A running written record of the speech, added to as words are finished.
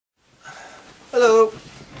Hello.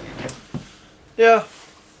 Yeah,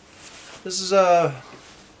 this is the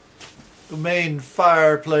main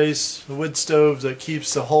fireplace, the wood stove that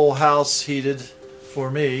keeps the whole house heated for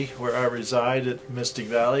me where I reside at Mystic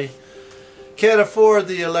Valley. Can't afford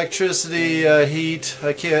the electricity heat.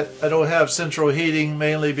 I don't have central heating,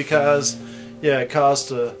 mainly because it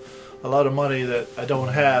costs a lot of money that I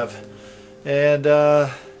don't have. And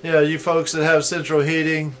you folks that have central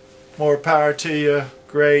heating, more power to you.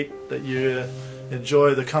 Great that you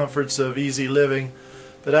enjoy the comforts of easy living.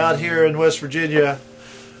 But out here in West Virginia,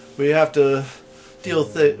 we have to deal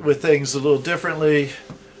with things a little differently.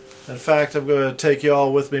 In fact, I'm going to take you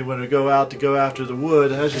all with me when we go out to go after the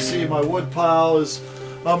wood. As you see, my wood pile is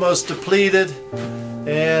almost depleted,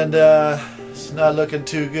 and it's not looking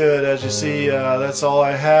too good. As you see, that's all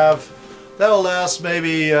I have. That'll last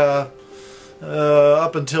maybe up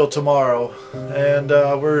until tomorrow, and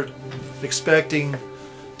we're expecting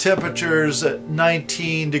temperatures at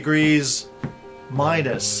 19 degrees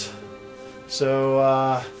minus.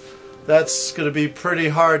 So that's going to be pretty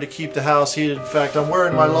hard to keep the house heated. In fact, I'm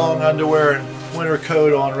wearing my long underwear and winter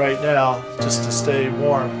coat on right now just to stay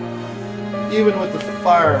warm. Even with the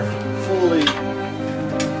fire fully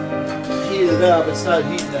heated up, it's not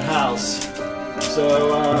heating the house.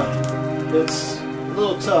 So it's a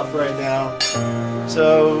little tough right now.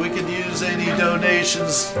 So we could use any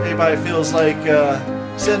donations anybody feels like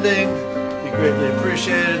sending. Be greatly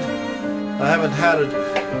appreciated. I haven't had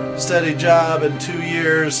a steady job in 2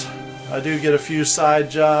 years. I do get a few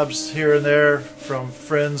side jobs here and there from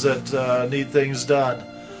friends that need things done.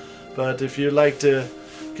 But if you'd like to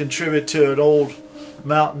contribute to an old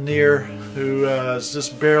mountaineer who is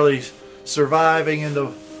just barely surviving in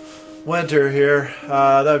the winter here,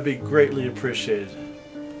 that would be greatly appreciated.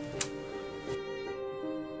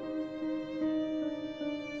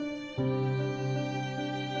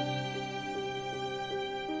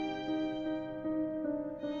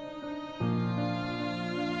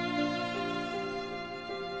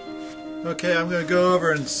 Okay, I'm going to go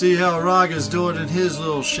over and see how Raga's doing in his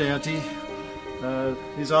little shanty.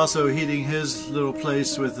 He's also heating his little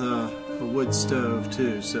place with a wood stove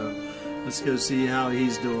too, so let's go see how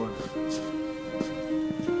he's doing.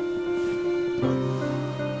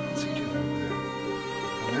 What's he doing over there?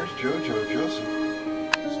 And there's Jojo Joseph.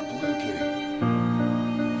 It's a blue kitty.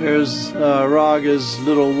 There's Raga's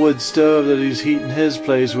little wood stove that he's heating his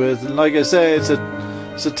place with, and like I say, it's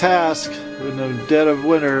a task in the dead of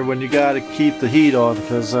winter when you got to keep the heat on,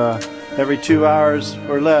 because every 2 hours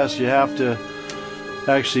or less you have to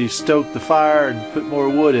actually stoke the fire and put more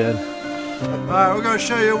wood in. Alright, we're going to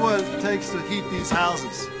show you what it takes to heat these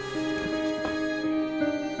houses.